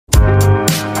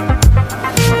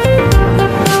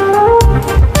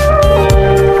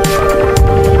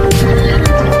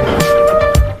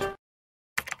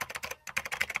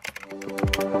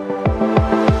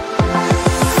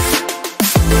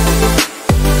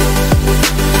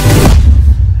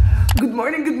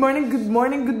morning, good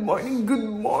morning, good morning, good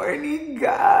morning,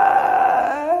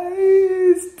 guys.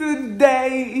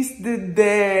 Today is the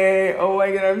day. Oh my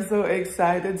god, I'm so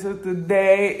excited. So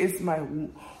today is my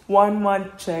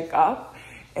 1-month checkup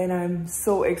and I'm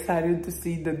so excited to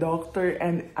see the doctor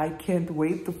and I can't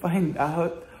wait to find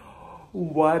out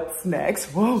what's next.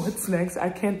 Whoa, what's next?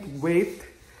 I can't wait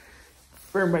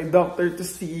for my doctor to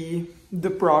see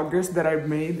the progress that I've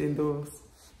made in those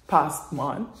past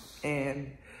month.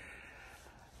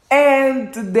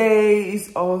 And today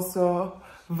is also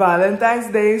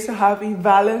Valentine's Day, so happy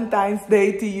Valentine's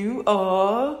Day to you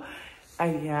all.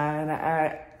 Ayan,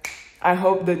 I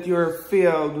hope that you're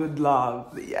filled with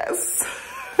love. Yes.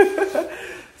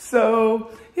 So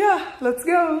yeah, let's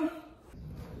go.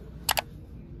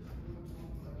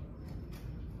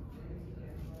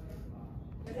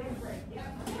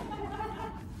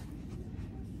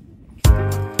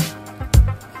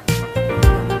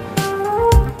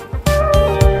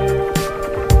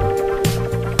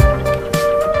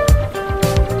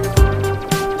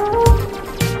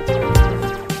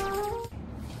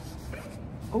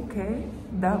 Okay,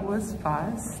 that was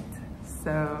fast.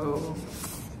 So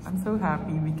I'm so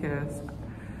happy because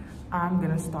I'm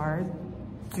gonna start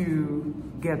to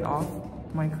get off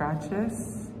my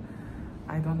crutches.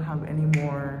 I don't have any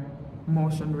more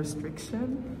motion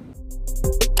restriction.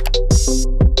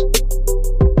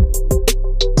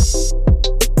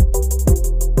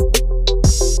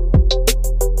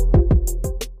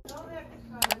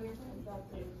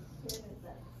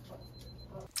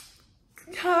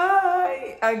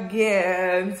 Hi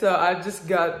again. So I just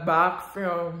got back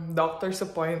from doctor's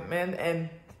appointment and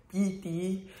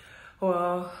PT.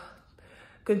 Well,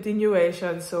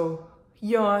 continuation. So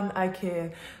yon,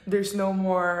 there's no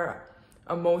more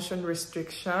motion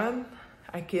restriction.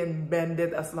 I can bend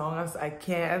it as long as I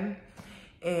can.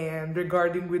 And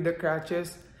regarding with the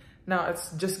crutches, now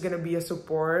it's just gonna be a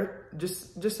support,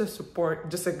 just a support,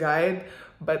 just a guide.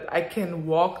 But I can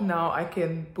walk now. I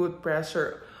can put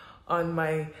pressure on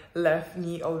my left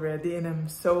knee already and I'm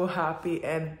so happy.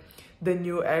 And the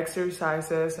new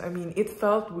exercises, I mean, it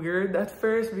felt weird at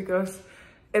first because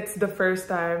it's the first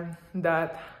time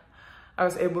that I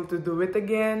was able to do it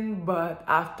again, but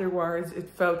afterwards it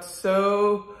felt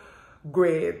so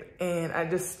great and I'm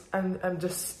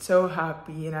just so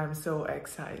happy and I'm so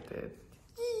excited.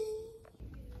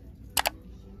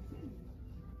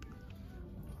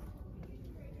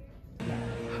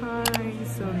 Hi,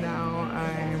 so now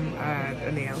I'm at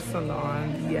a nail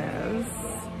salon. Yes,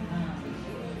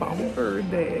 bumper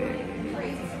day.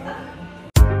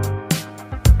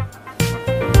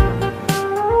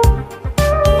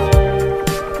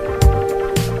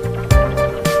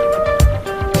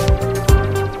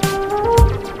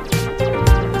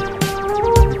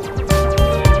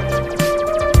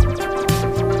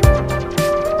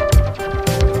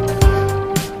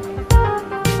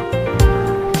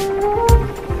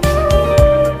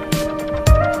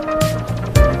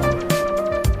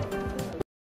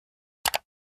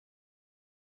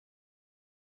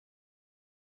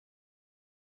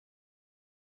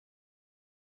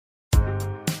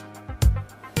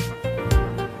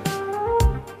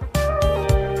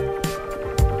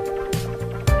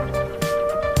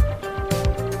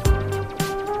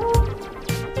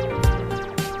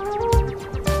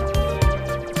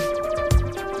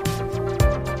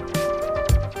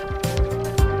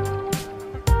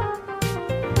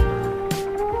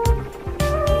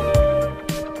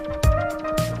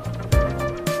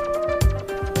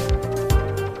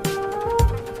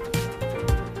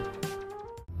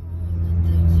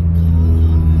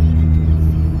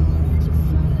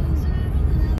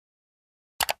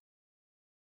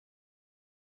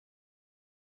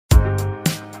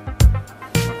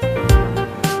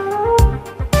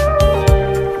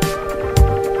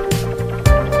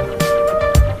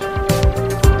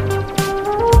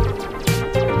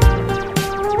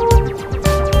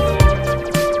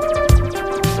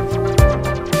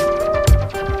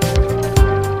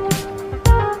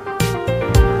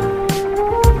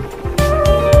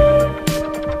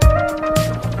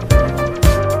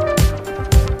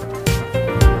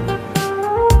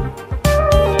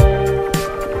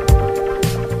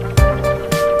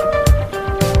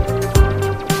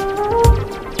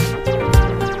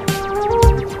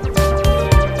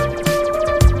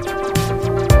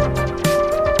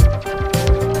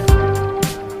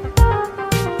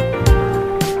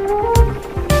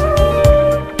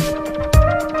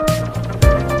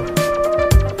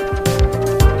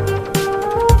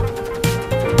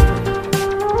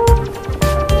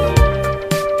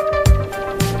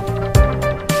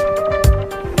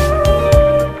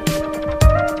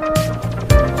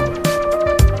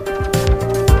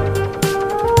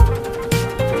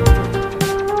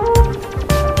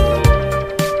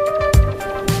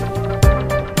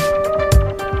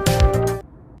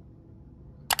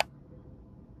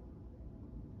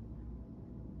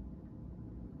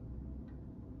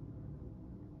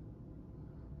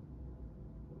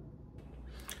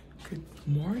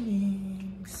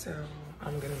 Morning. So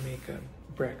I'm gonna make a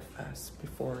breakfast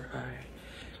before I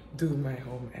do my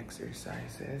home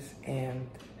exercises, and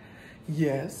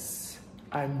yes,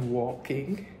 I'm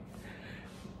walking.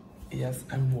 Yes,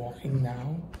 I'm walking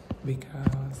now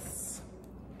because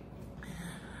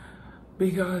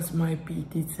my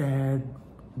PT said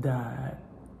that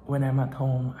when I'm at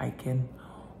home I can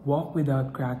walk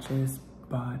without crutches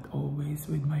but always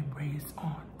with my brace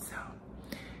on. So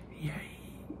yay.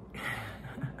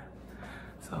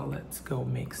 So let's go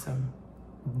make some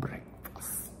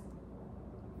breakfast.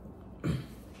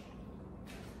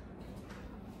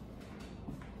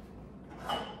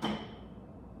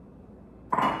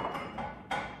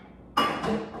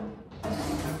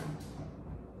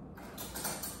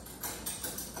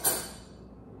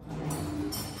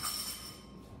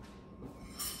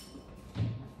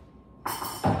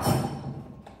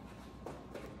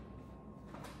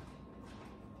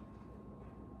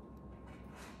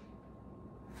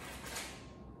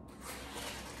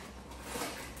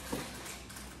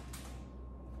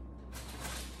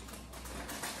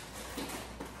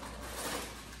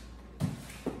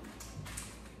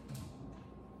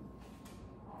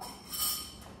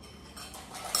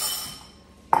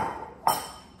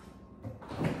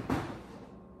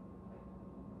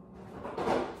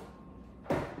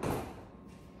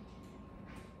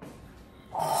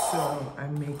 So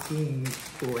I'm making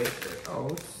Quaker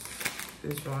oats.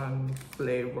 This one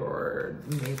flavored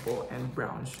maple and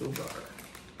brown sugar.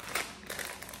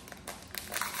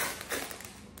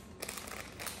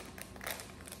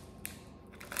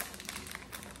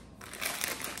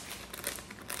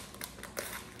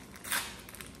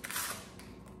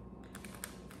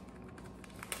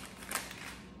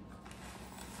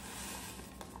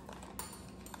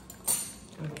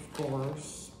 And of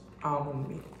course, almond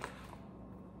milk.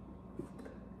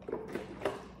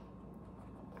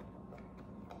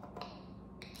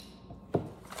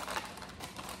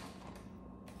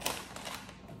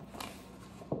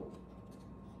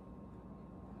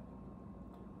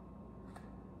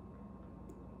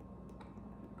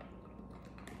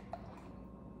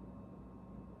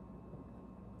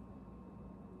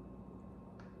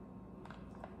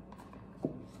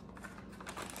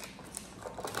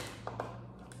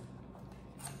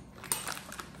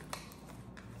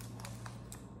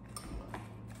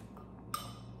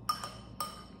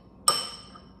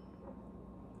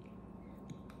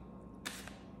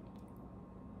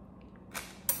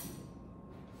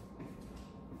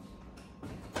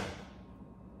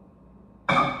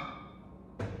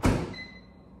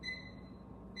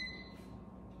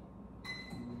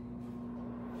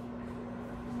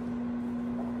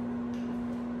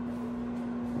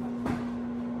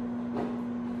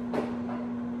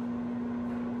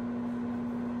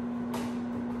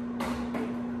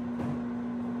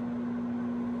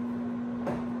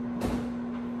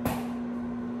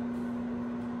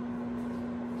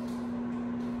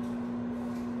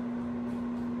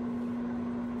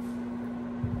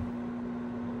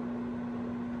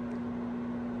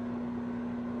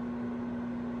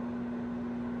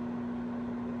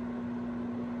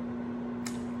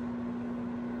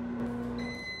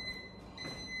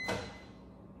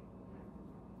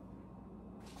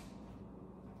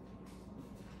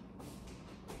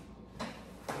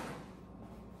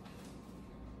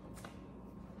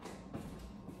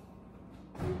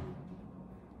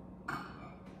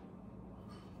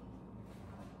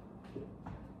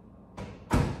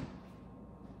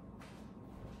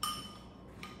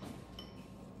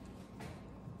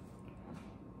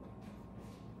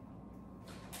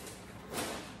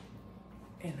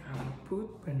 And I'll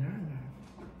put banana.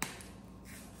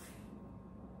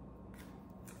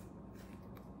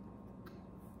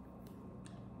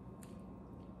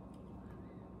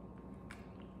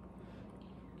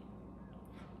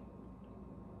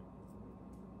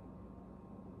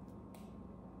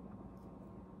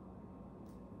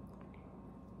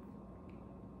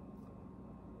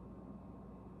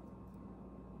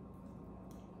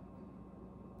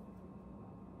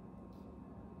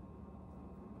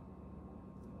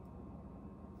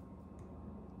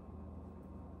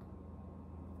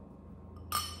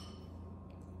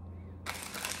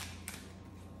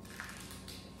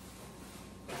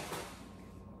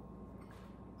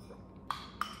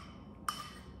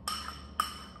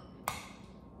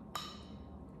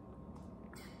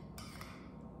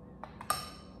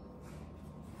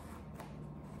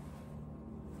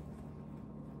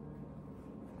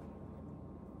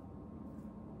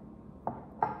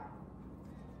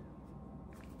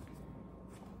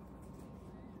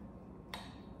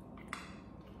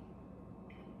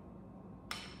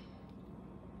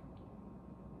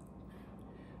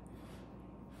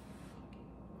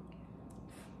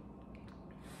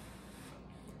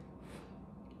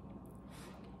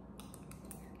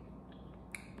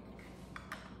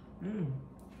 Yeah.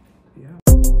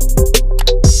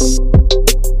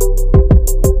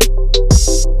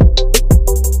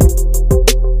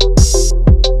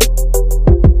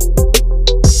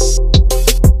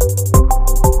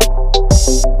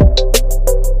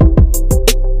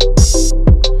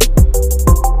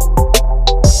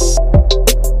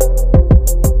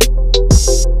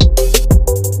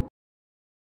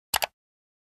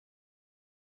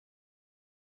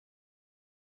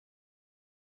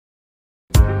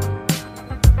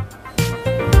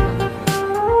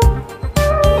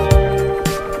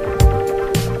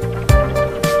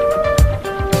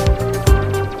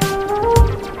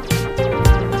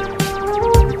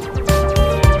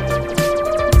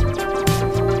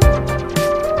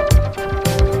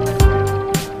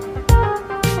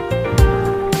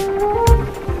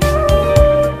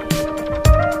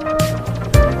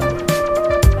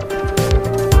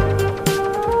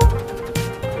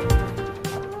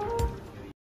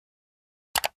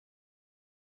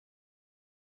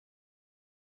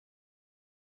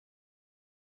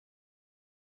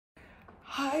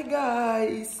 Hi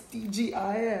guys,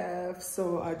 TGIF.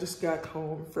 So I just got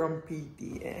home from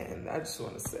PT and I just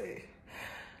want to say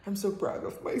I'm so proud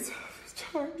of myself,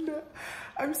 Charna.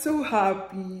 I'm so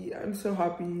happy. I'm so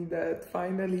happy that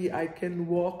finally I can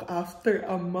walk after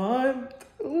a month.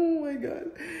 Oh my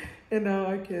god. And now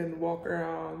I can walk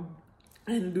around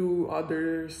and do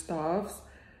other stuffs.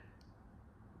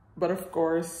 But of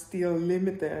course, still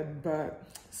limited, but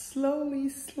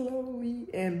slowly,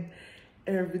 and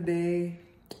every day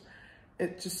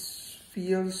it just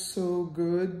feels so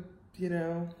good, you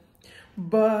know.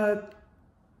 But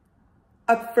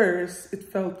at first it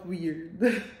felt weird.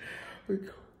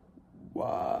 Like,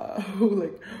 wow,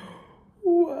 like,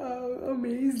 wow,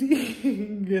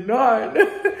 amazing. Ganon.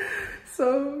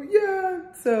 So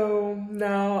yeah, so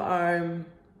now I'm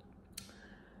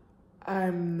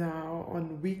now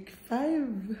on week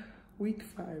 5. Week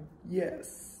 5,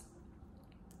 yes.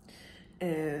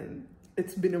 And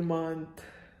it's been a month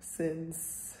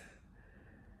since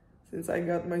I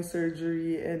got my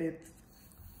surgery, and it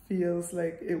feels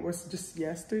like it was just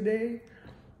yesterday.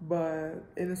 But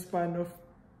in a span of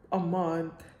a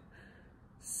month,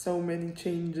 so many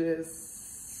changes,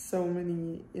 so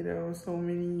many, you know, so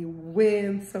many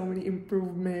wins, so many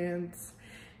improvements.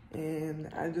 And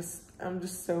I'm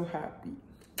just so happy.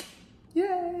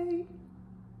 Yay!